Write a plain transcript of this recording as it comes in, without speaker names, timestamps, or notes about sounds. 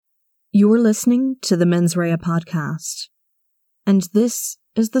You're listening to the Mens Rea podcast, and this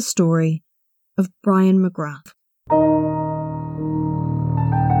is the story of Brian McGrath.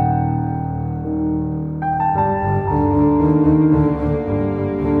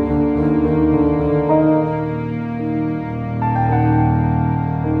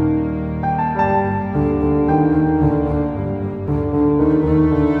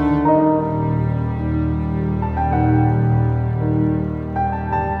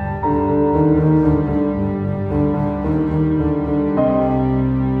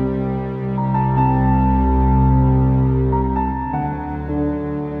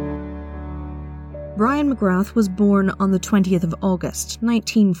 Brian McGrath was born on the 20th of August,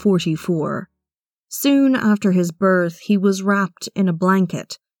 1944. Soon after his birth, he was wrapped in a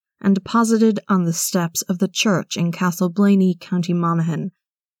blanket and deposited on the steps of the church in Castleblaney, County Monaghan.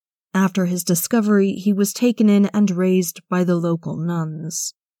 After his discovery, he was taken in and raised by the local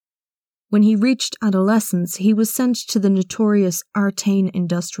nuns. When he reached adolescence, he was sent to the notorious Artane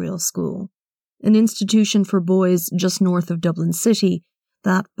Industrial School, an institution for boys just north of Dublin City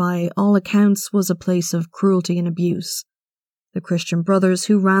that, by all accounts, was a place of cruelty and abuse. The Christian Brothers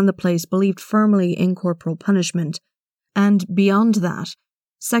who ran the place believed firmly in corporal punishment, and beyond that,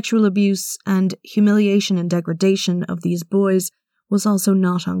 sexual abuse and humiliation and degradation of these boys was also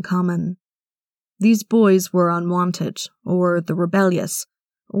not uncommon. These boys were unwanted, or the rebellious,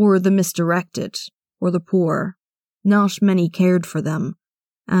 or the misdirected, or the poor. Not many cared for them,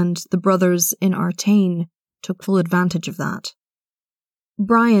 and the brothers in Artane took full advantage of that.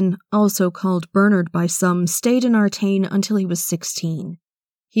 Brian, also called Bernard by some, stayed in Artane until he was 16.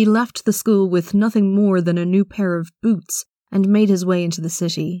 He left the school with nothing more than a new pair of boots and made his way into the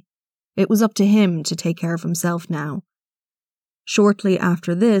city. It was up to him to take care of himself now. Shortly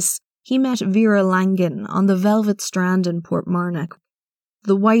after this, he met Vera Langan on the Velvet Strand in Portmarnock.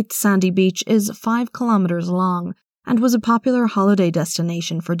 The white sandy beach is 5 kilometres long and was a popular holiday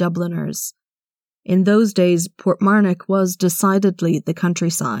destination for Dubliners. In those days, Portmarnock was decidedly the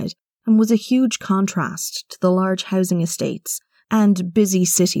countryside and was a huge contrast to the large housing estates and busy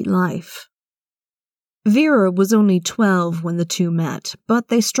city life. Vera was only 12 when the two met, but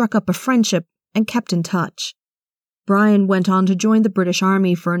they struck up a friendship and kept in touch. Brian went on to join the British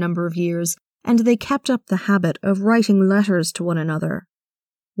Army for a number of years, and they kept up the habit of writing letters to one another.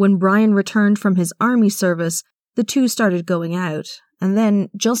 When Brian returned from his army service, the two started going out, and then,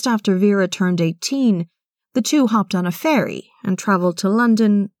 just after Vera turned 18, the two hopped on a ferry and travelled to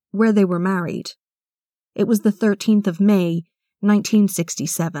London, where they were married. It was the 13th of May,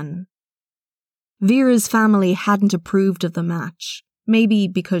 1967. Vera's family hadn't approved of the match, maybe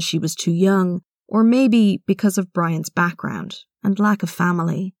because she was too young, or maybe because of Brian's background and lack of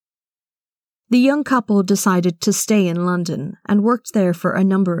family. The young couple decided to stay in London and worked there for a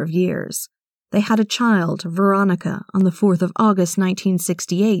number of years. They had a child, Veronica, on the 4th of August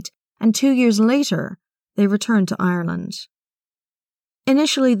 1968, and 2 years later, they returned to Ireland.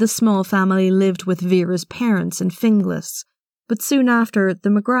 Initially, the small family lived with Vera's parents in Finglas, but soon after, the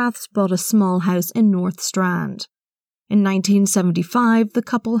McGraths bought a small house in North Strand. In 1975, the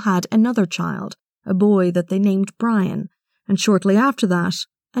couple had another child, a boy that they named Brian, and shortly after that,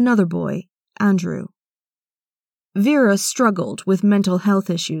 another boy, Andrew. Vera struggled with mental health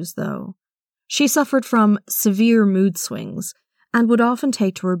issues, though. She suffered from severe mood swings and would often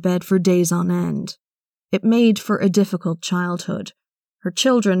take to her bed for days on end. It made for a difficult childhood. Her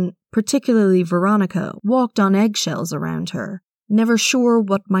children, particularly Veronica, walked on eggshells around her, never sure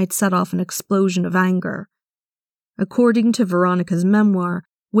what might set off an explosion of anger. According to Veronica's memoir,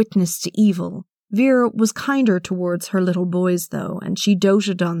 Witness to Evil, Vera was kinder towards her little boys, though, and she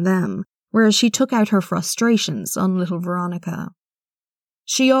doted on them, whereas she took out her frustrations on little Veronica.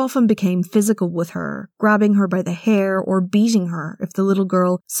 She often became physical with her, grabbing her by the hair or beating her if the little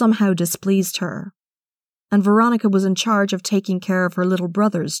girl somehow displeased her. And Veronica was in charge of taking care of her little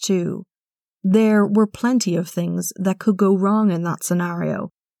brothers too. There were plenty of things that could go wrong in that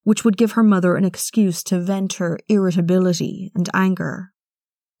scenario, which would give her mother an excuse to vent her irritability and anger.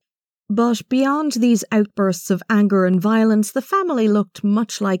 But beyond these outbursts of anger and violence, the family looked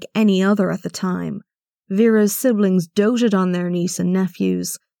much like any other at the time. Vera's siblings doted on their niece and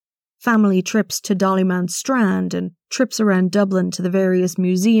nephews. Family trips to Dollymount Strand and trips around Dublin to the various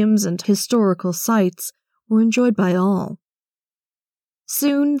museums and historical sites were enjoyed by all.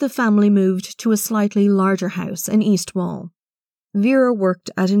 Soon the family moved to a slightly larger house in East Wall. Vera worked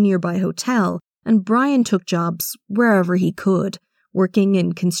at a nearby hotel, and Brian took jobs wherever he could, working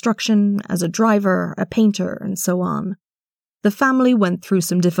in construction, as a driver, a painter, and so on. The family went through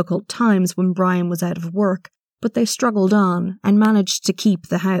some difficult times when Brian was out of work, but they struggled on and managed to keep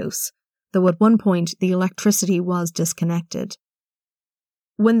the house. though at one point the electricity was disconnected.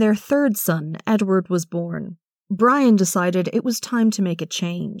 When their third son, Edward, was born, Brian decided it was time to make a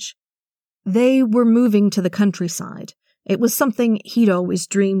change. They were moving to the countryside. It was something he'd always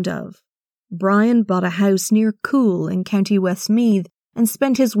dreamed of. Brian bought a house near Coole in County Westmeath and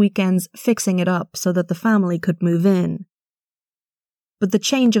spent his weekends fixing it up so that the family could move in. But the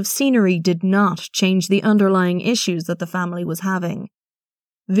change of scenery did not change the underlying issues that the family was having.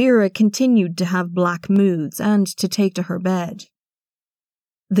 Vera continued to have black moods and to take to her bed.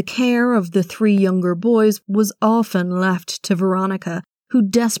 The care of the 3 younger boys was often left to Veronica, who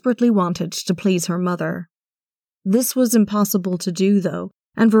desperately wanted to please her mother. This was impossible to do, though,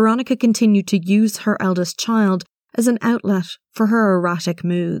 and Veronica continued to use her eldest child as an outlet for her erratic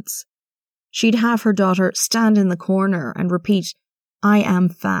moods. She'd have her daughter stand in the corner and repeat, "I am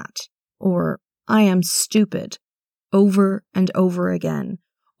fat," or "I am stupid," over and over again,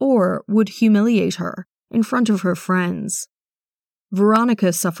 or would humiliate her in front of her friends.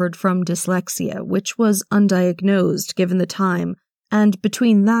 Veronica suffered from dyslexia, which was undiagnosed given the time, and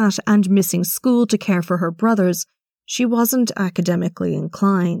between that and missing school to care for her brothers, she wasn't academically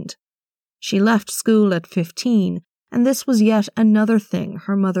inclined. She left school at 15, and this was yet another thing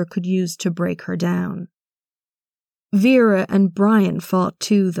her mother could use to break her down. Vera and Brian fought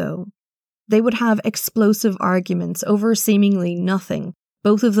too, though. They would have explosive arguments over seemingly nothing,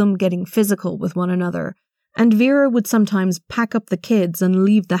 both of them getting physical with one another, and Vera would sometimes pack up the kids and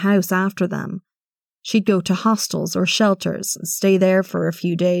leave the house after them. She'd go to hostels or shelters, stay there for a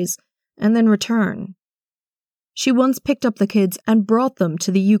few days, and then return. She once picked up the kids and brought them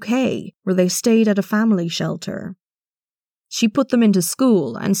to the UK, where they stayed at a family shelter. She put them into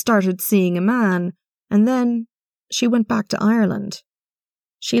school and started seeing a man, and then she went back to Ireland.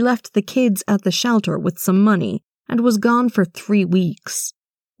 She left the kids at the shelter with some money and was gone for 3 weeks.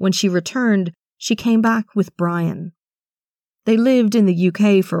 When she returned, she came back with Brian. They lived in the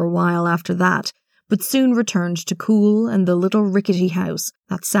UK for a while after that, but soon returned to Coole and the little rickety house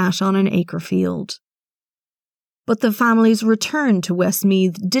that sat on an acre field. But the family's return to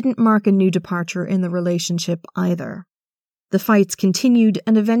Westmeath didn't mark a new departure in the relationship either. The fights continued,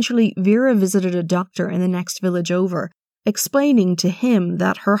 and eventually Vera visited a doctor in the next village over, explaining to him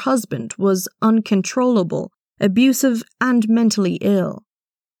that her husband was uncontrollable, abusive, and mentally ill.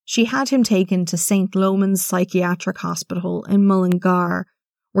 She had him taken to St. Loman's Psychiatric Hospital in Mullingar,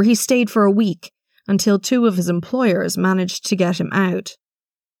 where he stayed for a week until 2 of his employers managed to get him out.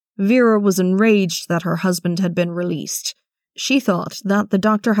 Vera was enraged that her husband had been released. She thought that the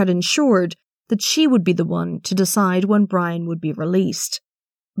doctor had ensured that she would be the one to decide when Brian would be released.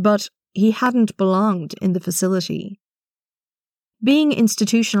 But he hadn't belonged in the facility. Being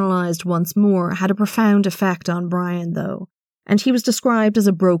institutionalized once more had a profound effect on Brian, though, and he was described as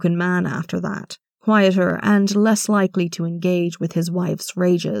a broken man after that, quieter and less likely to engage with his wife's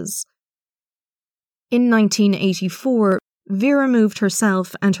rages. In 1984, Vera moved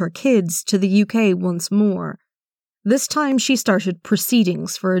herself and her kids to the UK once more. This time she started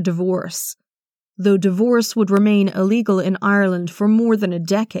proceedings for a divorce. Though divorce would remain illegal in Ireland for more than a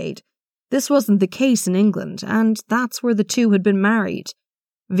decade, this wasn't the case in England, and that's where the two had been married.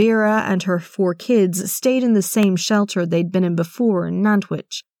 Vera and her 4 kids stayed in the same shelter they'd been in before in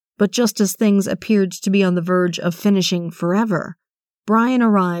Nantwich, but just as things appeared to be on the verge of finishing forever, Brian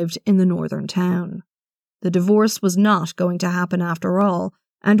arrived in the northern town. The divorce was not going to happen after all,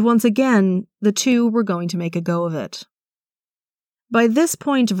 and once again, the two were going to make a go of it. By this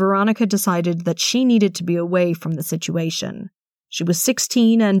point, Veronica decided that she needed to be away from the situation. She was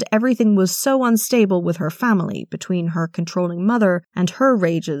 16 and everything was so unstable with her family between her controlling mother and her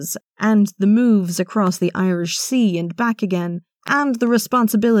rages and the moves across the Irish Sea and back again and the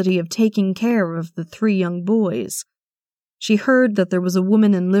responsibility of taking care of the 3 young boys. She heard that there was a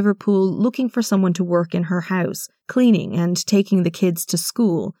woman in Liverpool looking for someone to work in her house, cleaning and taking the kids to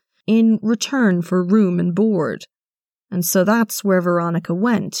school, in return for room and board. And so that's where Veronica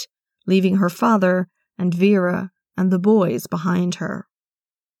went, leaving her father and Vera and the boys behind her.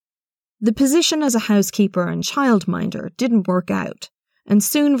 The position as a housekeeper and childminder didn't work out, and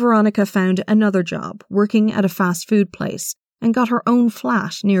soon Veronica found another job working at a fast food place and got her own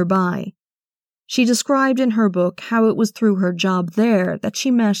flat nearby. She described in her book how it was through her job there that she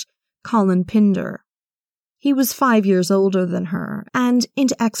met Colin Pinder. He was 5 years older than her and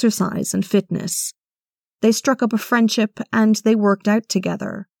into exercise and fitness. They struck up a friendship and they worked out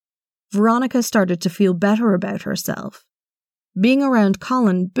together. Veronica started to feel better about herself. Being around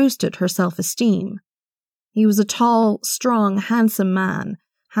Colin boosted her self-esteem. He was a tall, strong, handsome man,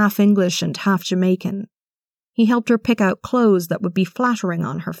 half English and half Jamaican. He helped her pick out clothes that would be flattering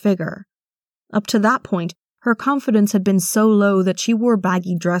on her figure. Up to that point, her confidence had been so low that she wore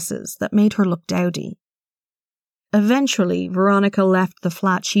baggy dresses that made her look dowdy. Eventually, Veronica left the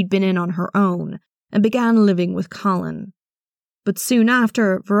flat she'd been in on her own and began living with Colin. But soon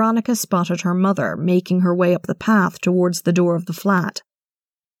after, Veronica spotted her mother making her way up the path towards the door of the flat.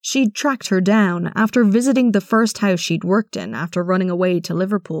 She'd tracked her down after visiting the first house she'd worked in after running away to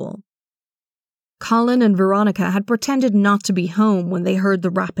Liverpool. Colin and Veronica had pretended not to be home when they heard the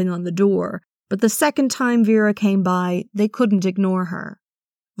rapping on the door, but the second time Vera came by, they couldn't ignore her.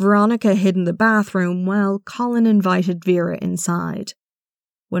 Veronica hid in the bathroom while Colin invited Vera inside.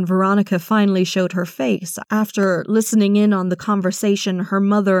 When Veronica finally showed her face after listening in on the conversation her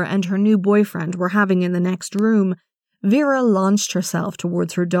mother and her new boyfriend were having in the next room, Vera launched herself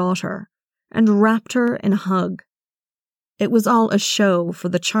towards her daughter and wrapped her in a hug. It was all a show for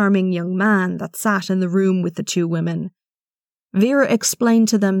the charming young man that sat in the room with the two women. Vera explained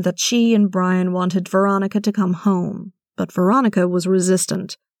to them that she and Brian wanted Veronica to come home, but Veronica was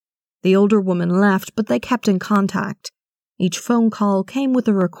resistant. The older woman left, but they kept in contact. Each phone call came with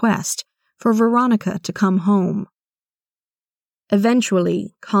a request for Veronica to come home.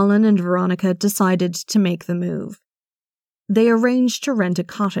 Eventually, Colin and Veronica decided to make the move. They arranged to rent a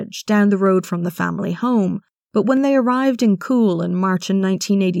cottage down the road from the family home, but when they arrived in Coole in March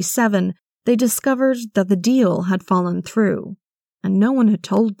 1987, they discovered that the deal had fallen through, and no one had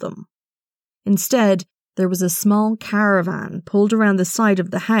told them. Instead, there was a small caravan pulled around the side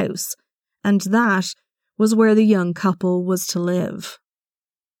of the house, and that was where the young couple was to live.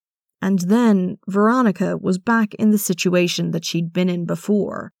 And then Veronica was back in the situation that she'd been in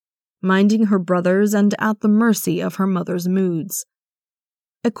before, minding her brothers and at the mercy of her mother's moods.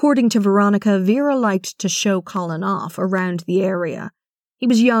 According to Veronica, Vera liked to show Colin off around the area. He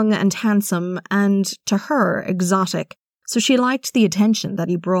was young and handsome and, to her, exotic, so she liked the attention that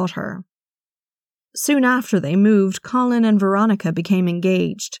he brought her. Soon after they moved, Colin and Veronica became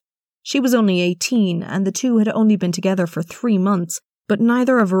engaged. She was only 18 and the two had only been together for 3 months, but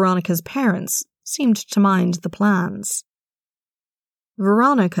neither of Veronica's parents seemed to mind the plans.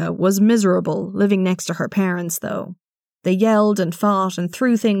 Veronica was miserable living next to her parents, though. They yelled and fought and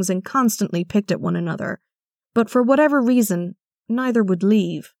threw things and constantly picked at one another, but for whatever reason, neither would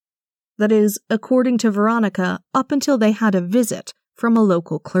leave. That is, according to Veronica, up until they had a visit from a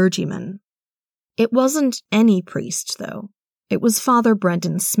local clergyman. It wasn't any priest, though. It was Father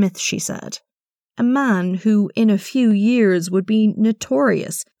Brendan Smith, she said. A man who, in a few years, would be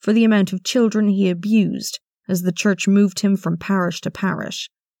notorious for the amount of children he abused as the church moved him from parish to parish.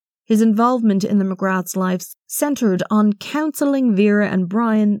 His involvement in the McGraths' lives centered on counseling Vera and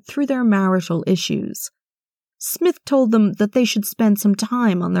Brian through their marital issues. Smith told them that they should spend some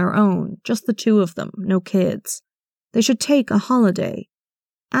time on their own, just the two of them, no kids. They should take a holiday.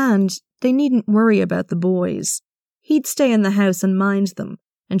 And they needn't worry about the boys. He'd stay in the house and mind them,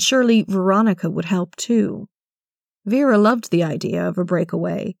 and surely Veronica would help too. Vera loved the idea of a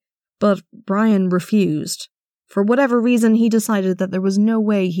breakaway, but Brian refused. For whatever reason, he decided that there was no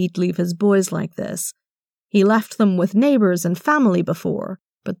way he'd leave his boys like this. He left them with neighbours and family before,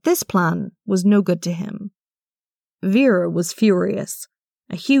 but this plan was no good to him. Vera was furious.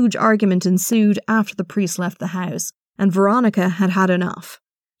 A huge argument ensued after the priest left the house, and Veronica had had enough.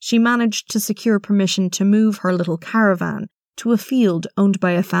 She managed to secure permission to move her little caravan to a field owned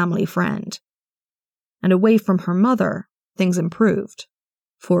by a family friend. And away from her mother, things improved.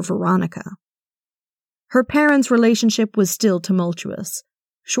 For Veronica. Her parents' relationship was still tumultuous.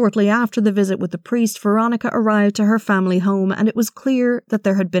 Shortly after the visit with the priest, Veronica arrived to her family home and it was clear that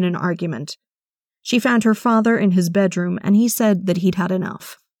there had been an argument. She found her father in his bedroom and he said that he'd had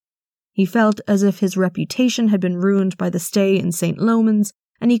enough. He felt as if his reputation had been ruined by the stay in St. Lomans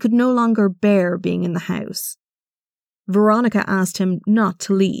and he could no longer bear being in the house. Veronica asked him not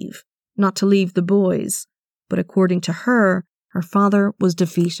to leave the boys, but according to her, her father was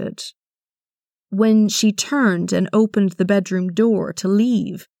defeated. When she turned and opened the bedroom door to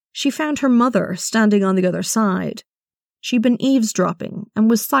leave, she found her mother standing on the other side. She'd been eavesdropping and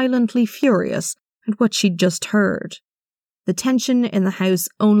was silently furious at what she'd just heard. The tension in the house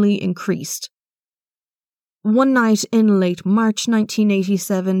only increased. One night in late March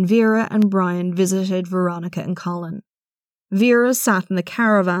 1987, Vera and Brian visited Veronica and Colin. Vera sat in the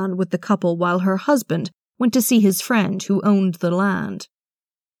caravan with the couple while her husband went to see his friend who owned the land.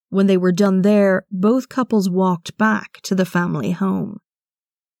 When they were done there, both couples walked back to the family home.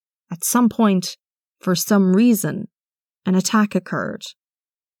 At some point, for some reason, an attack occurred.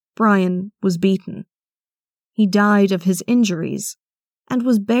 Brian was beaten. He died of his injuries and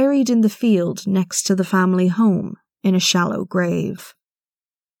was buried in the field next to the family home in a shallow grave.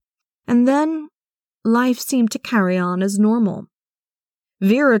 And then, life seemed to carry on as normal.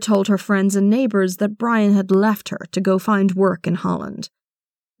 Vera told her friends and neighbours that Brian had left her to go find work in Holland.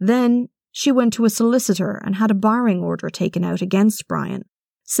 Then, she went to a solicitor and had a barring order taken out against Brian,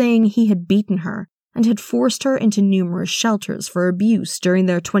 saying he had beaten her and had forced her into numerous shelters for abuse during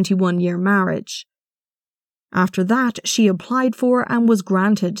their 21-year marriage. After that, she applied for and was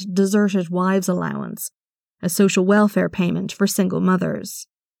granted deserted wives allowance, a social welfare payment for single mothers.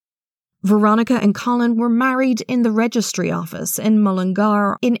 Veronica and Colin were married in the registry office in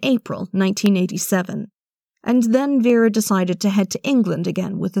Mullingar in April 1987, and then Vera decided to head to England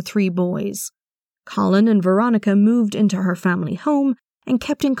again with the 3 boys. Colin and Veronica moved into her family home and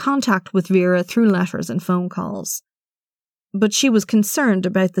kept in contact with Vera through letters and phone calls. But she was concerned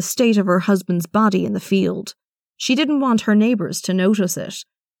about the state of her husband's body in the field. She didn't want her neighbours to notice it.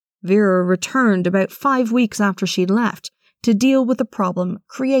 Vera returned about 5 weeks after she'd left to deal with the problem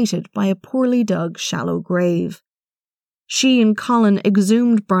created by a poorly dug shallow grave. She and Colin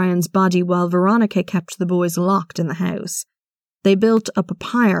exhumed Brian's body while Veronica kept the boys locked in the house. They built up a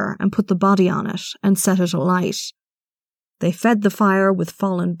pyre and put the body on it and set it alight. They fed the fire with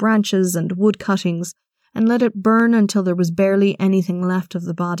fallen branches and wood cuttings and let it burn until there was barely anything left of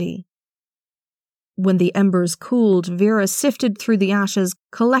the body. When the embers cooled, Vera sifted through the ashes,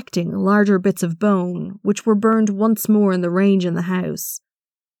 collecting larger bits of bone, which were burned once more in the range in the house.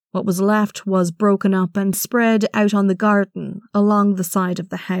 What was left was broken up and spread out on the garden along the side of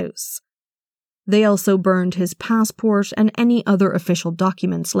the house. They also burned his passport and any other official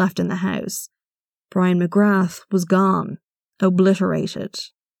documents left in the house. Brian McGrath was gone, obliterated.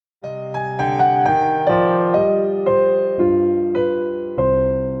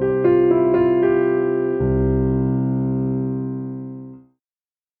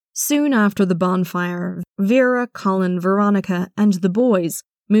 Soon after the bonfire, Vera, Colin, Veronica, and the boys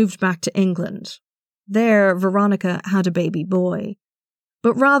moved back to England. There, Veronica had a baby boy.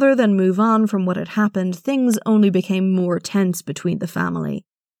 But rather than move on from what had happened, things only became more tense between the family.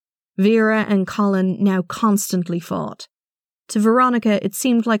 Vera and Colin now constantly fought. To Veronica, it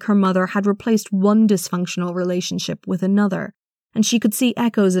seemed like her mother had replaced one dysfunctional relationship with another, and she could see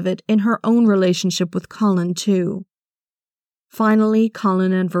echoes of it in her own relationship with Colin too. Finally,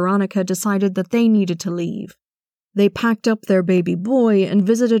 Colin and Veronica decided that they needed to leave. They packed up their baby boy and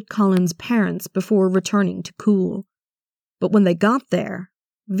visited Colin's parents before returning to Coole. But when they got there,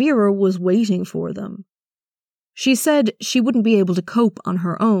 Vera was waiting for them. She said she wouldn't be able to cope on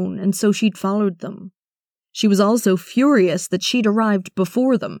her own, and so she'd followed them. She was also furious that she'd arrived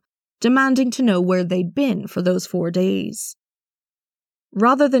before them, demanding to know where they'd been for those 4 days.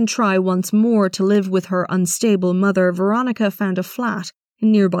 Rather than try once more to live with her unstable mother, Veronica found a flat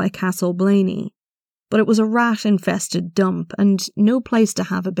in nearby Castle Blaney. But it was a rat-infested dump and no place to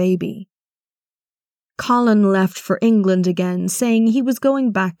have a baby. Colin left for England again, saying he was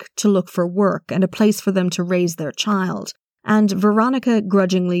going back to look for work and a place for them to raise their child, and Veronica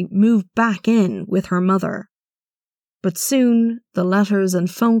grudgingly moved back in with her mother. But soon, the letters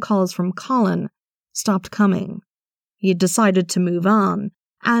and phone calls from Colin stopped coming. He had decided to move on,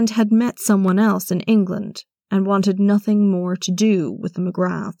 and had met someone else in England, and wanted nothing more to do with the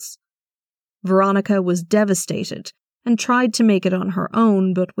McGraths. Veronica was devastated, and tried to make it on her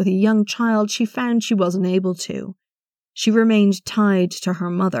own, but with a young child she found she wasn't able to. She remained tied to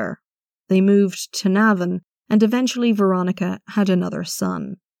her mother. They moved to Navan, and eventually Veronica had another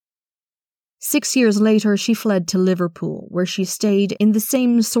son. 6 years later, she fled to Liverpool, where she stayed in the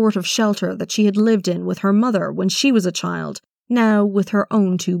same sort of shelter that she had lived in with her mother when she was a child, now with her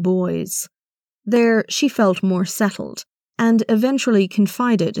own 2 boys. There, she felt more settled, and eventually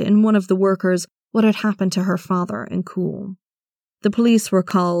confided in one of the workers what had happened to her father in Coole. The police were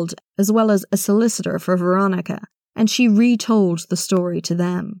called, as well as a solicitor for Veronica, and she retold the story to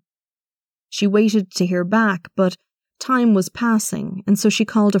them. She waited to hear back, but time was passing, and so she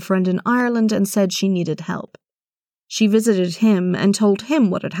called a friend in Ireland and said she needed help. She visited him and told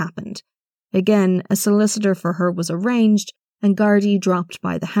him what had happened. Again, a solicitor for her was arranged, and Gardaí dropped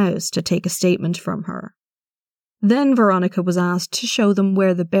by the house to take a statement from her. Then Veronica was asked to show them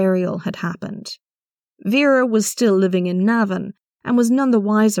where the burial had happened. Vera was still living in Navan, and was none the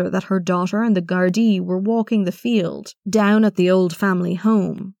wiser that her daughter and the Gardaí were walking the field down at the old family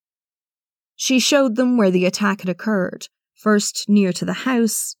home. She showed them where the attack had occurred, first near to the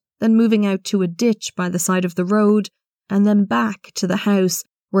house, then moving out to a ditch by the side of the road, and then back to the house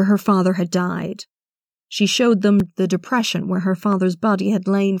where her father had died. She showed them the depression where her father's body had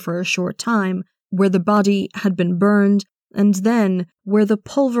lain for a short time, where the body had been burned, and then where the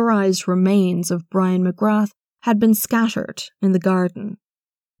pulverized remains of Brian McGrath had been scattered in the garden.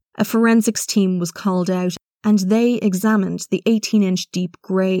 A forensics team was called out, and they examined the 18-inch deep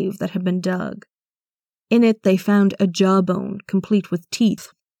grave that had been dug. In it they found a jawbone complete with teeth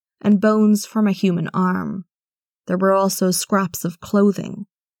and bones from a human arm. There were also scraps of clothing.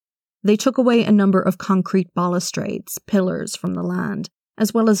 They took away a number of concrete balustrades, pillars from the land,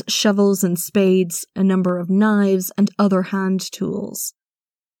 as well as shovels and spades, a number of knives and other hand tools.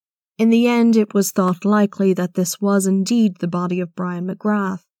 In the end, it was thought likely that this was indeed the body of Brian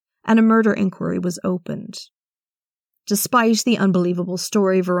McGrath, and a murder inquiry was opened. Despite the unbelievable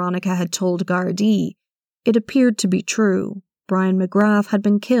story Veronica had told Gardaí, it appeared to be true. Brian McGrath had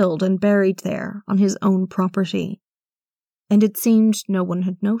been killed and buried there on his own property. And it seemed no one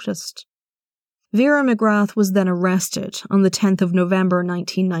had noticed. Vera McGrath was then arrested on the 10th of November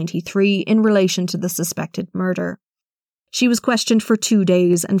 1993 in relation to the suspected murder. She was questioned for 2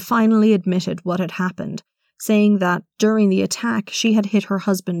 days and finally admitted what had happened, saying that during the attack she had hit her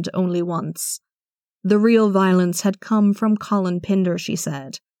husband only once. The real violence had come from Colin Pinder, she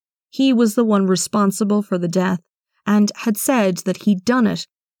said. He was the one responsible for the death and had said that he'd done it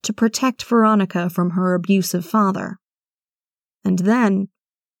to protect Veronica from her abusive father. And then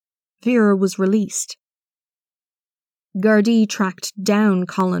Vera was released. Gardaí tracked down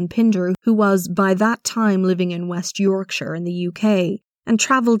Colin Pinder, who was by that time living in West Yorkshire in the UK, and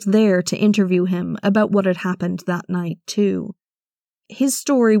travelled there to interview him about what had happened that night too. His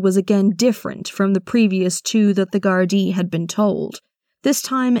story was again different from the previous two that the Gardaí had been told, this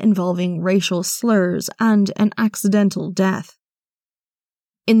time involving racial slurs and an accidental death.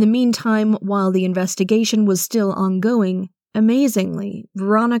 In the meantime, while the investigation was still ongoing, amazingly,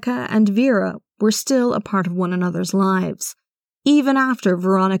 Veronica and Vera were still a part of one another's lives, even after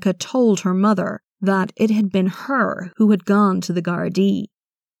Veronica told her mother that it had been her who had gone to the Gardaí.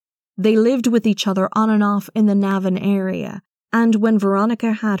 They lived with each other on and off in the Navan area, and when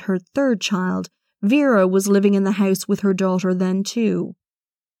Veronica had her third child, Vera was living in the house with her daughter then too.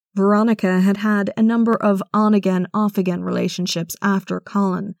 Veronica had had a number of on-again, off-again relationships after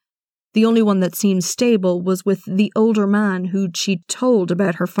Colin. The only one that seemed stable was with the older man who'd she'd told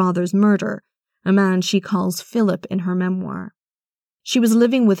about her father's murder, a man she calls Philip in her memoir. She was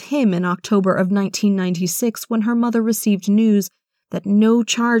living with him in October of 1996 when her mother received news that no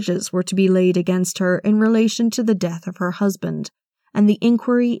charges were to be laid against her in relation to the death of her husband, and the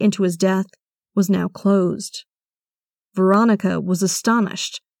inquiry into his death was now closed. Veronica was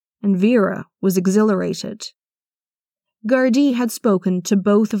astonished, and Vera was exhilarated. Gardaí had spoken to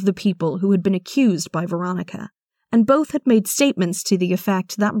both of the people who had been accused by Veronica, and both had made statements to the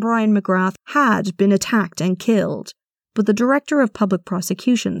effect that Brian McGrath had been attacked and killed, but the Director of Public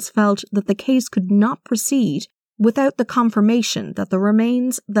Prosecutions felt that the case could not proceed without the confirmation that the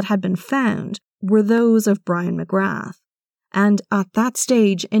remains that had been found were those of Brian McGrath, and at that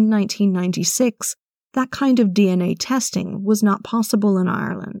stage in 1996, that kind of DNA testing was not possible in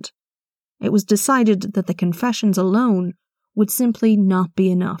Ireland. It was decided that the confessions alone would simply not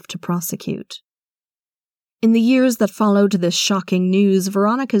be enough to prosecute. In the years that followed this shocking news,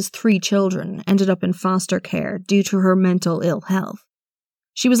 Veronica's 3 children ended up in foster care due to her mental ill health.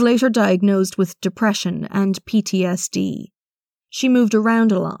 She was later diagnosed with depression and PTSD. She moved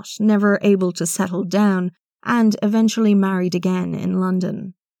around a lot, never able to settle down, and eventually married again in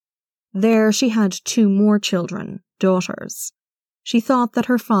London. There she had 2 more children, daughters. She thought that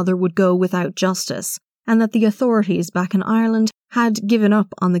her father would go without justice, and that the authorities back in Ireland had given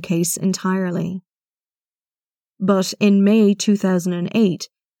up on the case entirely. But in May 2008,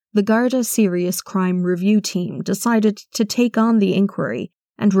 the Garda Serious Crime Review Team decided to take on the inquiry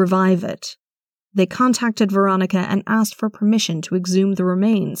and revive it. They contacted Veronica and asked for permission to exhume the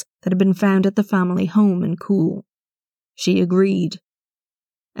remains that had been found at the family home in Coole. She agreed.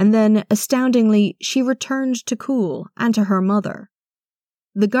 And then, astoundingly, she returned to Coole and to her mother.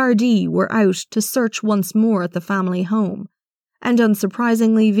 The Gardaí were out to search once more at the family home, and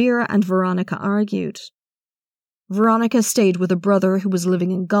unsurprisingly, Vera and Veronica argued. Veronica stayed with a brother who was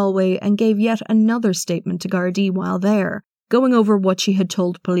living in Galway and gave yet another statement to Gardaí while there, going over what she had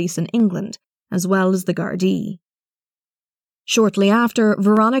told police in England, as well as the Gardaí. Shortly after,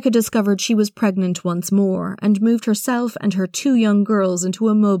 Veronica discovered she was pregnant once more and moved herself and her 2 young girls into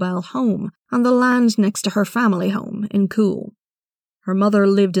a mobile home on the land next to her family home in Coole. Her mother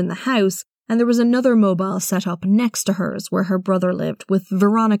lived in the house, and there was another mobile set up next to hers where her brother lived with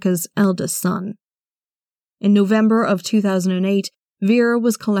Veronica's eldest son. In November of 2008, Vera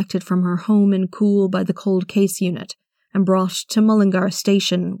was collected from her home in Coole by the Cold Case Unit and brought to Mullingar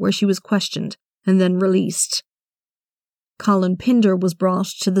Station, where she was questioned and then released. Colin Pinder was brought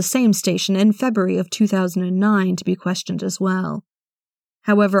to the same station in February of 2009 to be questioned as well.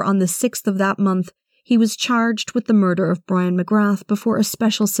 However, on the 6th of that month, he was charged with the murder of Brian McGrath before a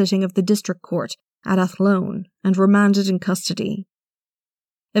special sitting of the district court at Athlone and remanded in custody.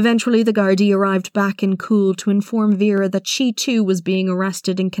 Eventually, the Gardaí arrived back in Coole to inform Vera that she too was being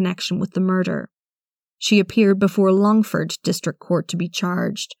arrested in connection with the murder. She appeared before Longford District Court to be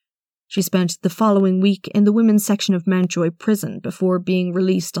charged. She spent the following week in the women's section of Mountjoy Prison before being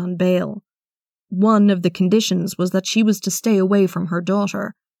released on bail. One of the conditions was that she was to stay away from her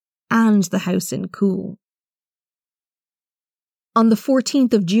daughter and the house in Coole. On the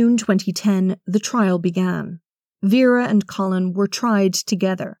 14th of June 2010, the trial began. Vera and Colin were tried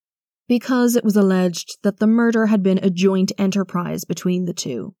together because it was alleged that the murder had been a joint enterprise between the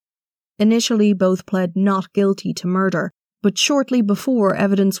two. Initially, both pled not guilty to murder, but shortly before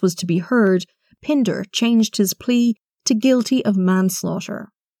evidence was to be heard, Pinder changed his plea to guilty of manslaughter.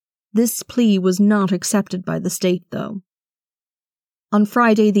 This plea was not accepted by the state, though. On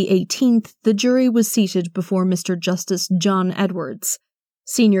Friday the 18th, the jury was seated before Mr. Justice John Edwards.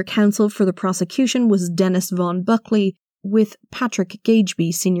 Senior counsel for the prosecution was Dennis Vaughan Buckley, with Patrick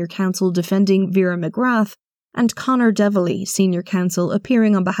Gageby, senior counsel, defending Vera McGrath, and Conor Devoley, senior counsel,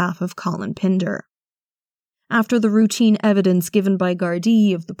 appearing on behalf of Colin Pinder. After the routine evidence given by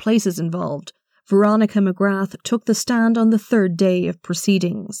Gardaí of the places involved, Veronica McGrath took the stand on the third day of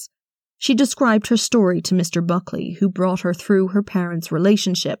proceedings. She described her story to Mr. Buckley, who brought her through her parents'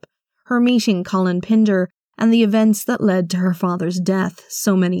 relationship, her meeting Colin Pinder, and the events that led to her father's death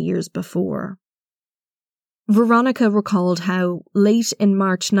so many years before. Veronica recalled how, late in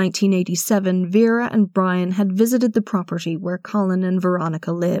March 1987, Vera and Brian had visited the property where Colin and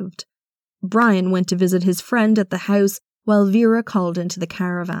Veronica lived. Brian went to visit his friend at the house while Vera called into the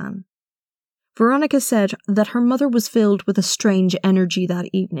caravan. Veronica said that her mother was filled with a strange energy that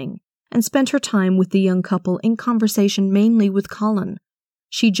evening and spent her time with the young couple in conversation mainly with Colin.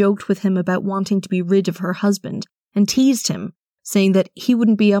 She joked with him about wanting to be rid of her husband and teased him, saying that he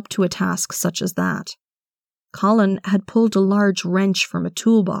wouldn't be up to a task such as that. Colin had pulled a large wrench from a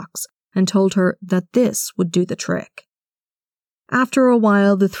toolbox and told her that this would do the trick. After a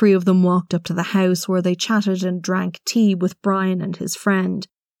while, the three of them walked up to the house where they chatted and drank tea with Brian and his friend,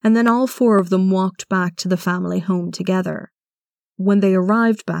 and then all four of them walked back to the family home together. When they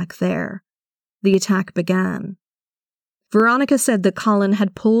arrived back there, the attack began. Veronica said that Colin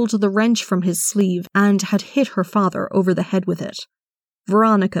had pulled the wrench from his sleeve and had hit her father over the head with it.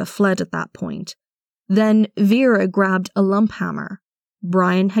 Veronica fled at that point. Then Vera grabbed a lump hammer.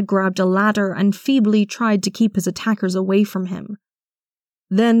 Brian had grabbed a ladder and feebly tried to keep his attackers away from him.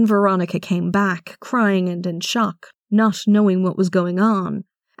 Then Veronica came back, crying and in shock, not knowing what was going on,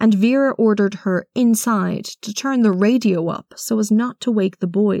 and Vera ordered her inside to turn the radio up so as not to wake the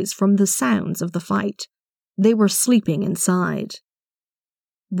boys from the sounds of the fight. They were sleeping inside.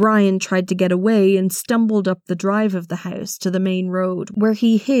 Brian tried to get away and stumbled up the drive of the house to the main road, where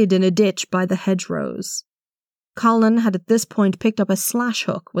he hid in a ditch by the hedgerows. Colin had at this point picked up a slash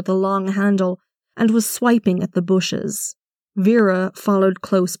hook with a long handle and was swiping at the bushes. Vera followed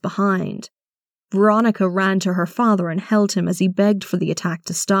close behind. Veronica ran to her father and held him as he begged for the attack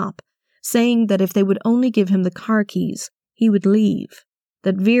to stop, saying that if they would only give him the car keys, he would leave,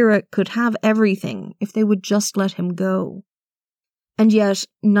 that Vera could have everything if they would just let him go. And yet,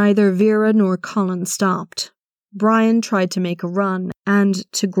 neither Vera nor Colin stopped. Brian tried to make a run and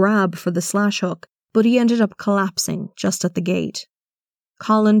to grab for the slash hook, but he ended up collapsing just at the gate.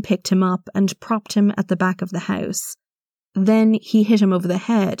 Colin picked him up and propped him at the back of the house. Then he hit him over the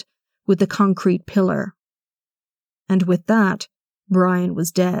head with the concrete pillar. And with that, Brian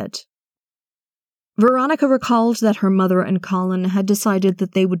was dead. Veronica recalled that her mother and Colin had decided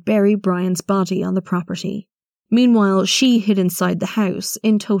that they would bury Brian's body on the property. Meanwhile, she hid inside the house,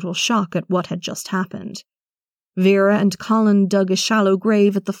 in total shock at what had just happened. Vera and Colin dug a shallow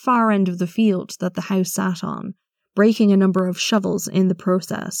grave at the far end of the field that the house sat on, breaking a number of shovels in the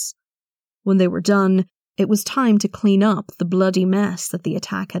process. When they were done, it was time to clean up the bloody mess that the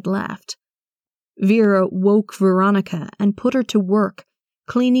attack had left. Vera woke Veronica and put her to work,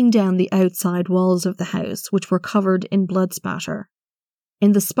 cleaning down the outside walls of the house, which were covered in blood spatter.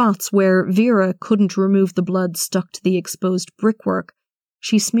 In the spots where Vera couldn't remove the blood stuck to the exposed brickwork,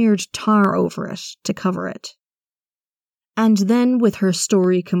 she smeared tar over it to cover it. And then, with her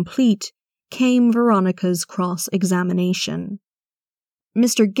story complete, came Veronica's cross-examination.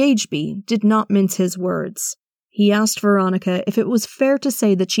 Mr. Gageby did not mince his words. He asked Veronica if it was fair to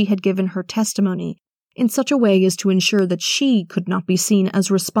say that she had given her testimony in such a way as to ensure that she could not be seen as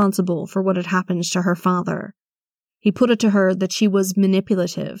responsible for what had happened to her father. He put it to her that she was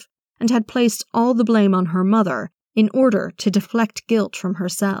manipulative and had placed all the blame on her mother in order to deflect guilt from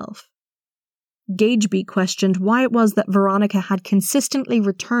herself. Gageby questioned why it was that Veronica had consistently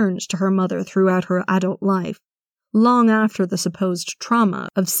returned to her mother throughout her adult life, long after the supposed trauma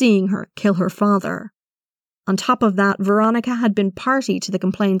of seeing her kill her father. On top of that, Veronica had been party to the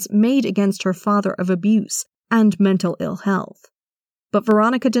complaints made against her father of abuse and mental ill health. But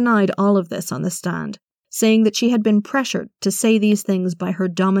Veronica denied all of this on the stand, saying that she had been pressured to say these things by her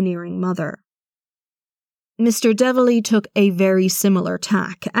domineering mother. Mr. Devoley took a very similar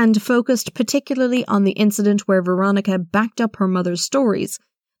tack and focused particularly on the incident where Veronica backed up her mother's stories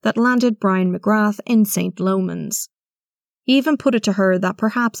that landed Brian McGrath in St. Lomans. He even put it to her that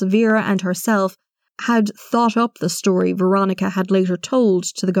perhaps Vera and herself had thought up the story Veronica had later told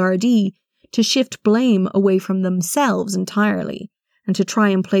to the Gardaí to shift blame away from themselves entirely and to try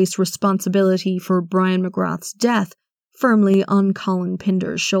and place responsibility for Brian McGrath's death firmly on Colin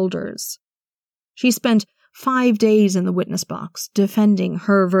Pinder's shoulders. She spent 5 days in the witness box defending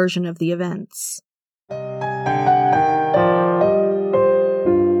her version of the events.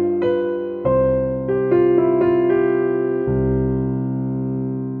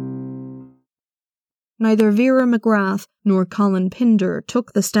 Neither Vera McGrath nor Colin Pinder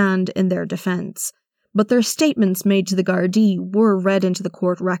took the stand in their defence, but their statements made to the Gardaí were read into the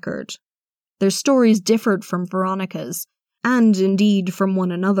court record. Their stories differed from Veronica's, and indeed from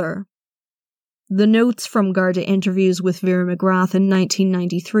one another. The notes from Garda interviews with Vera McGrath in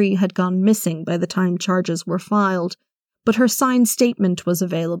 1993 had gone missing by the time charges were filed, but her signed statement was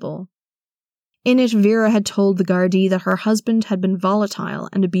available. In it, Vera had told the Gardaí that her husband had been volatile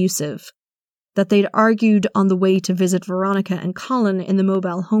and abusive, that they'd argued on the way to visit Veronica and Colin in the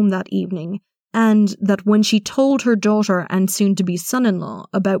mobile home that evening, and that when she told her daughter and soon-to-be son-in-law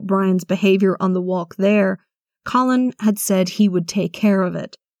about Brian's behaviour on the walk there, Colin had said he would take care of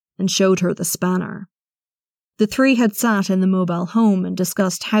it, and showed her the spanner. The three had sat in the mobile home and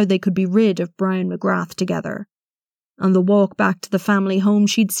discussed how they could be rid of Brian McGrath together. On the walk back to the family home,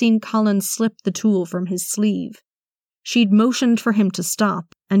 she'd seen Colin slip the tool from his sleeve. She'd motioned for him to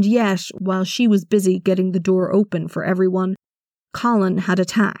stop, and yet, while she was busy getting the door open for everyone, Colin had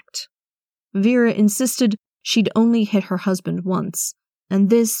attacked. Vera insisted she'd only hit her husband once, and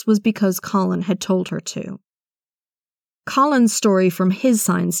this was because Colin had told her to. Colin's story from his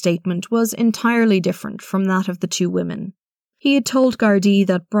signed statement was entirely different from that of the two women. He had told Gardaí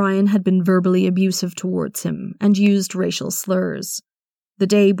that Brian had been verbally abusive towards him and used racial slurs. The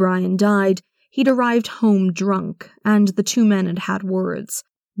day Brian died, he'd arrived home drunk, and the two men had had words,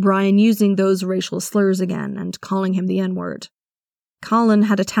 Brian using those racial slurs again and calling him the N-word. Colin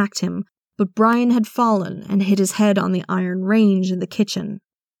had attacked him, but Brian had fallen and hit his head on the iron range in the kitchen.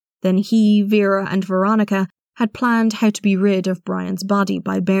 Then he, Vera, and Veronica had planned how to be rid of Brian's body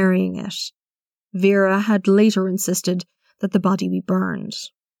by burying it. Vera had later insisted that the body be burned.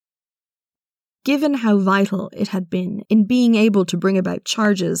 Given how vital it had been in being able to bring about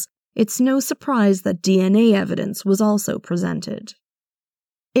charges, it's no surprise that DNA evidence was also presented.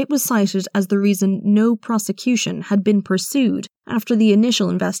 It was cited as the reason no prosecution had been pursued after the initial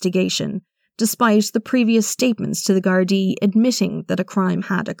investigation, despite the previous statements to the Gardaí admitting that a crime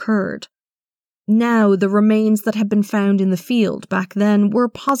had occurred. Now, the remains that had been found in the field back then were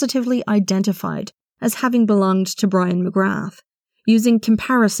positively identified as having belonged to Brian McGrath, using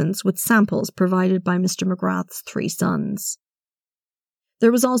comparisons with samples provided by Mr. McGrath's 3 sons.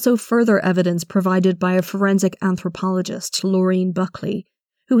 There was also further evidence provided by a forensic anthropologist, Laureen Buckley,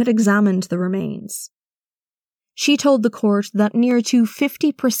 who had examined the remains. She told the court that near to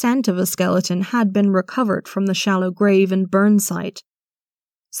 50% of a skeleton had been recovered from the shallow grave and burn site.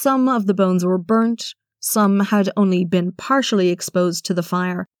 Some of the bones were burnt, some had only been partially exposed to the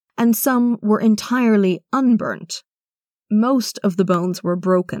fire, and some were entirely unburnt. Most of the bones were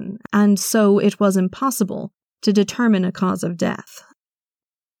broken, and so it was impossible to determine a cause of death.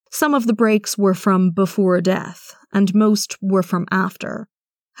 Some of the breaks were from before death, and most were from after.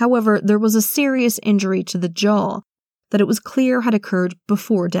 However, there was a serious injury to the jaw that it was clear had occurred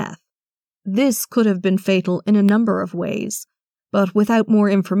before death. This could have been fatal in a number of ways, but without more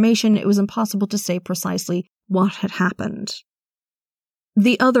information it was impossible to say precisely what had happened.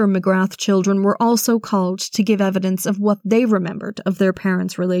 The other McGrath children were also called to give evidence of what they remembered of their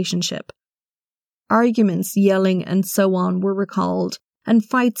parents' relationship. Arguments, yelling, and so on were recalled, and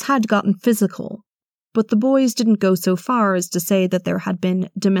fights had gotten physical, but the boys didn't go so far as to say that there had been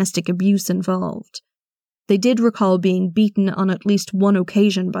domestic abuse involved. They did recall being beaten on at least one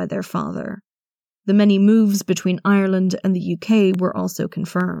occasion by their father. The many moves between Ireland and the UK were also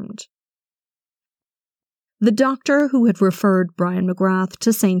confirmed. The doctor who had referred Brian McGrath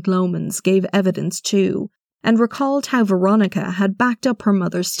to St. Lomans gave evidence too, and recalled how Veronica had backed up her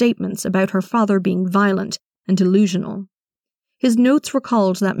mother's statements about her father being violent and delusional. His notes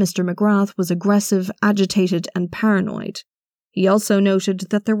recalled that Mr. McGrath was aggressive, agitated, and paranoid. He also noted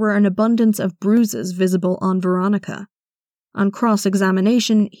that there were an abundance of bruises visible on Veronica. On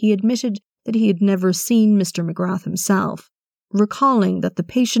cross-examination, he admitted that he had never seen Mr. McGrath himself, recalling that the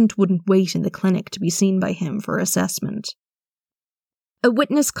patient wouldn't wait in the clinic to be seen by him for assessment. A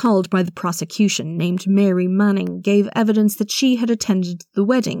witness called by the prosecution named Mary Manning gave evidence that she had attended the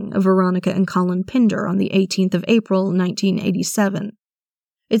wedding of Veronica and Colin Pinder on the 18th of April 1987.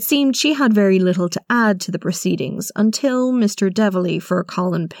 It seemed she had very little to add to the proceedings until Mr. Devoley for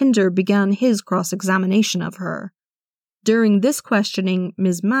Colin Pinder began his cross-examination of her. During this questioning,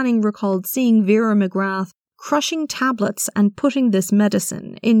 Ms. Manning recalled seeing Vera McGrath crushing tablets and putting this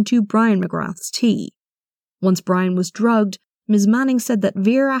medicine into Brian McGrath's tea. Once Brian was drugged, Ms. Manning said that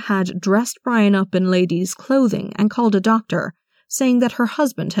Vera had dressed Brian up in ladies' clothing and called a doctor, saying that her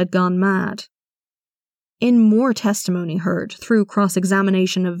husband had gone mad. In more testimony heard through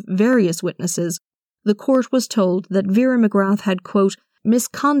cross-examination of various witnesses, the court was told that Vera McGrath had, quote,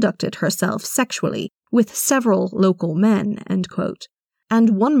 misconducted herself sexually with several local men, end quote.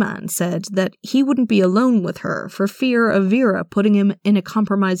 And one man said that he wouldn't be alone with her for fear of Vera putting him in a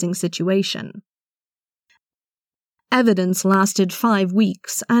compromising situation. Evidence lasted 5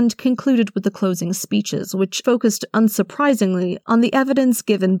 weeks and concluded with the closing speeches, which focused unsurprisingly on the evidence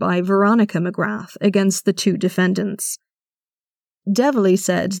given by Veronica McGrath against the two defendants. Devoley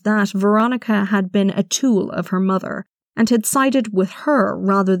said that Veronica had been a tool of her mother and had sided with her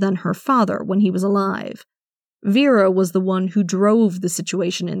rather than her father when he was alive. Vera was the one who drove the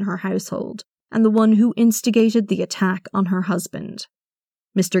situation in her household and the one who instigated the attack on her husband.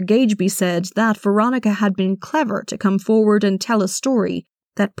 Mr. Gageby said that Veronica had been clever to come forward and tell a story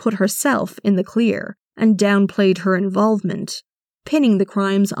that put herself in the clear and downplayed her involvement, pinning the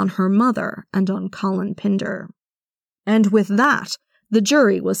crimes on her mother and on Colin Pinder. And with that, the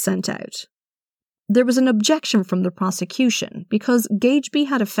jury was sent out. There was an objection from the prosecution because Gageby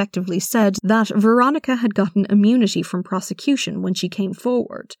had effectively said that Veronica had gotten immunity from prosecution when she came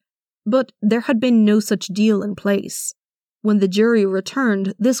forward, but there had been no such deal in place. When the jury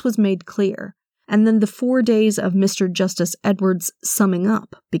returned, this was made clear, and then the 4 days of Mr. Justice Edwards' summing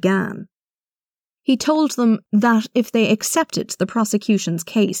up began. He told them that if they accepted the prosecution's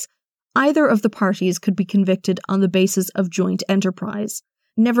case, either of the parties could be convicted on the basis of joint enterprise,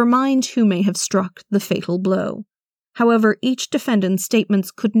 never mind who may have struck the fatal blow. However, each defendant's statements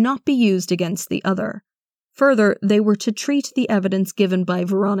could not be used against the other. Further, they were to treat the evidence given by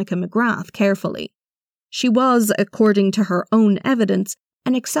Veronica McGrath carefully. She was, according to her own evidence,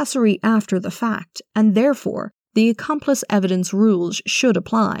 an accessory after the fact, and therefore the accomplice evidence rules should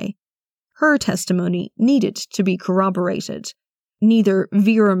apply. Her testimony needed to be corroborated. Neither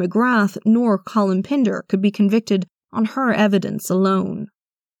Vera McGrath nor Colin Pinder could be convicted on her evidence alone.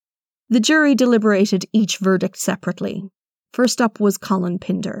 The jury deliberated each verdict separately. First up was Colin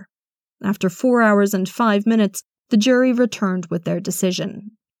Pinder. After 4 hours and 5 minutes, the jury returned with their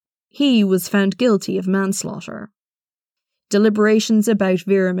decision. He was found guilty of manslaughter. Deliberations about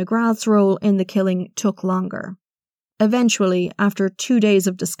Vera McGrath's role in the killing took longer. Eventually, after 2 days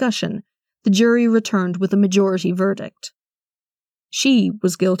of discussion, the jury returned with a majority verdict. She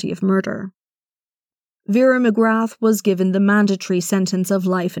was guilty of murder. Vera McGrath was given the mandatory sentence of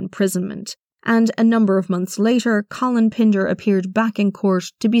life imprisonment, and a number of months later, Colin Pinder appeared back in court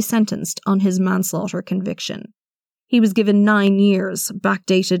to be sentenced on his manslaughter conviction. He was given 9 years,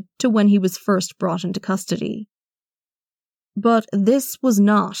 backdated to when he was first brought into custody. But this was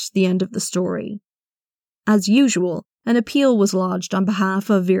not the end of the story. As usual, an appeal was lodged on behalf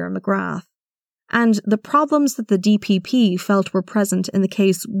of Vera McGrath, and the problems that the DPP felt were present in the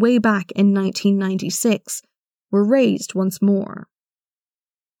case way back in 1996 were raised once more.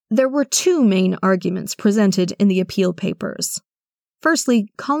 There were 2 main arguments presented in the appeal papers. Firstly,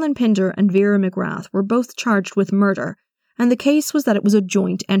 Colin Pinder and Vera McGrath were both charged with murder, and the case was that it was a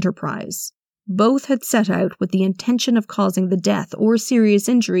joint enterprise. Both had set out with the intention of causing the death or serious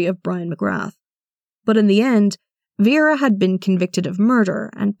injury of Brian McGrath. But in the end, Vera had been convicted of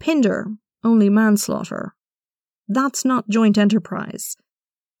murder and Pinder only manslaughter. That's not joint enterprise.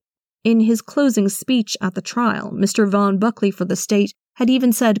 In his closing speech at the trial, Mr. Vaughan Buckley for the state had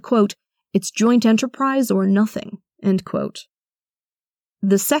even said, quote, "It's joint enterprise or nothing," end quote.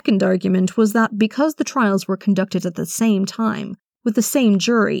 The second argument was that because the trials were conducted at the same time, with the same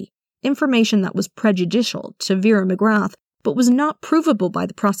jury, information that was prejudicial to Vera McGrath but was not provable by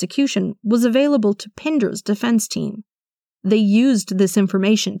the prosecution was available to Pinder's defense team. They used this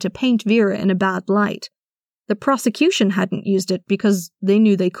information to paint Vera in a bad light. The prosecution hadn't used it because they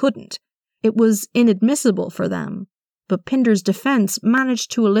knew they couldn't. It was inadmissible for them. But Pinder's defense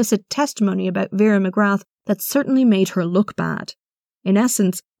managed to elicit testimony about Vera McGrath that certainly made her look bad. In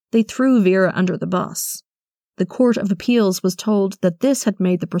essence, they threw Vera under the bus. The Court of Appeals was told that this had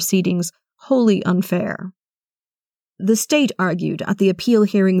made the proceedings wholly unfair. The state argued at the appeal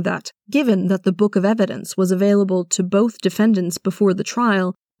hearing that, given that the book of evidence was available to both defendants before the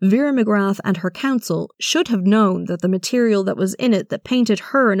trial, Vera McGrath and her counsel should have known that the material that was in it that painted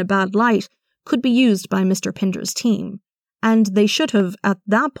her in a bad light could be used by Mr. Pinder's team, and they should have, at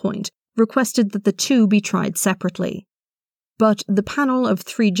that point, requested that the two be tried separately. But the panel of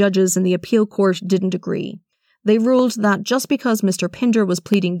 3 judges in the appeal court didn't agree. They ruled that just because Mr. Pinder was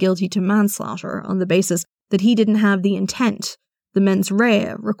pleading guilty to manslaughter on the basis that he didn't have the intent, the mens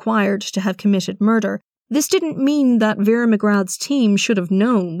rea, required to have committed murder, this didn't mean that Vera McGrath's team should have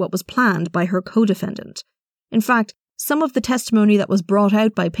known what was planned by her co-defendant. In fact, some of the testimony that was brought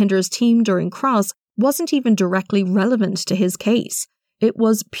out by Pinder's team during cross wasn't even directly relevant to his case. It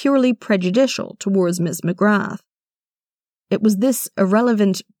was purely prejudicial towards Ms. McGrath. It was this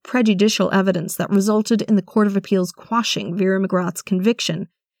irrelevant, prejudicial evidence that resulted in the Court of Appeals quashing Vera McGrath's conviction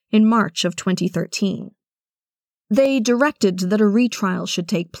in March of 2013. They directed that a retrial should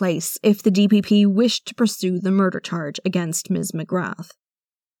take place if the DPP wished to pursue the murder charge against Ms. McGrath.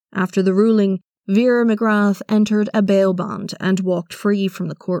 After the ruling, Vera McGrath entered a bail bond and walked free from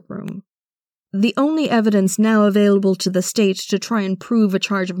the courtroom. The only evidence now available to the state to try and prove a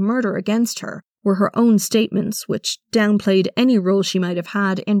charge of murder against her were her own statements, which downplayed any role she might have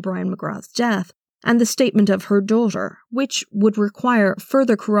had in Brian McGrath's death, and the statement of her daughter, which would require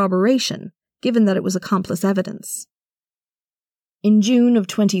further corroboration, given that it was accomplice evidence. In June of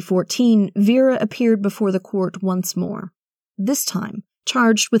 2014, Vera appeared before the court once more, this time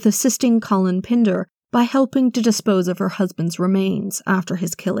charged with assisting Colin Pinder by helping to dispose of her husband's remains after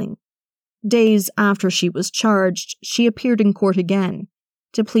his killing. Days after she was charged, she appeared in court again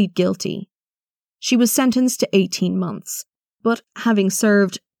to plead guilty. She was sentenced to 18 months, but having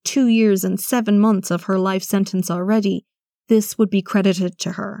served 2 years and 7 months of her life sentence already, this would be credited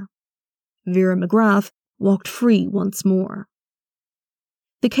to her. Vera McGrath walked free once more.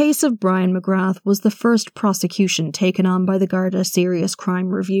 The case of Brian McGrath was the first prosecution taken on by the Garda Serious Crime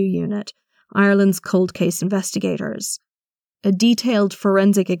Review Unit, Ireland's cold case investigators. A detailed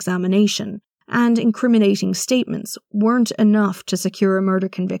forensic examination and incriminating statements weren't enough to secure a murder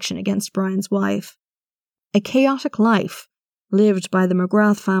conviction against Brian's wife. A chaotic life, lived by the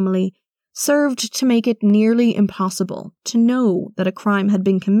McGrath family, served to make it nearly impossible to know that a crime had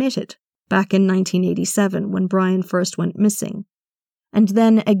been committed back in 1987 when Brian first went missing, and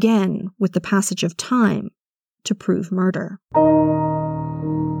then again with the passage of time to prove murder.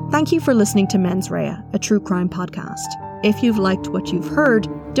 Thank you for listening to Mens Rea, a true crime podcast. If you've liked what you've heard,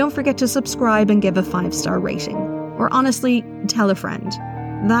 don't forget to subscribe and give a 5-star rating. Or honestly, tell a friend.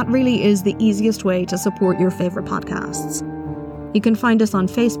 That really is the easiest way to support your favourite podcasts. You can find us on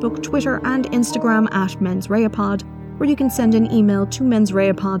Facebook, Twitter and Instagram at mensreapod, or you can send an email to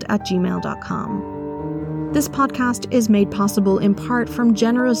mensreapod@gmail.com. This podcast is made possible in part from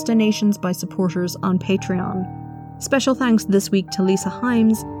generous donations by supporters on Patreon. Special thanks this week to Lisa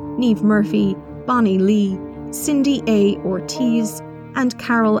Himes, Niamh Murphy, Bonnie Lee, Cindy A. Ortiz, and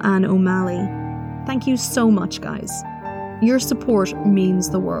Carol Ann O'Malley. Thank you so much, guys. Your support means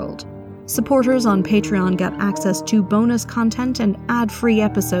the world. Supporters on Patreon get access to bonus content and ad-free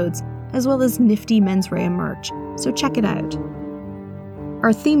episodes, as well as nifty Mens Rea merch, so check it out.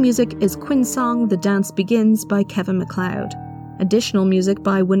 Our theme music is Quinn's song The Dance Begins by Kevin MacLeod. Additional music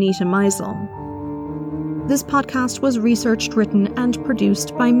by Juanita Meisel. This podcast was researched, written, and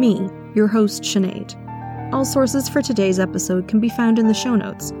produced by me, your host Sinead. All sources for today's episode can be found in the show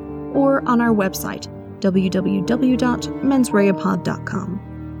notes, or on our website, www.mensreapod.com.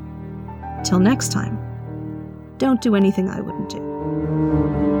 Till next time, don't do anything I wouldn't do.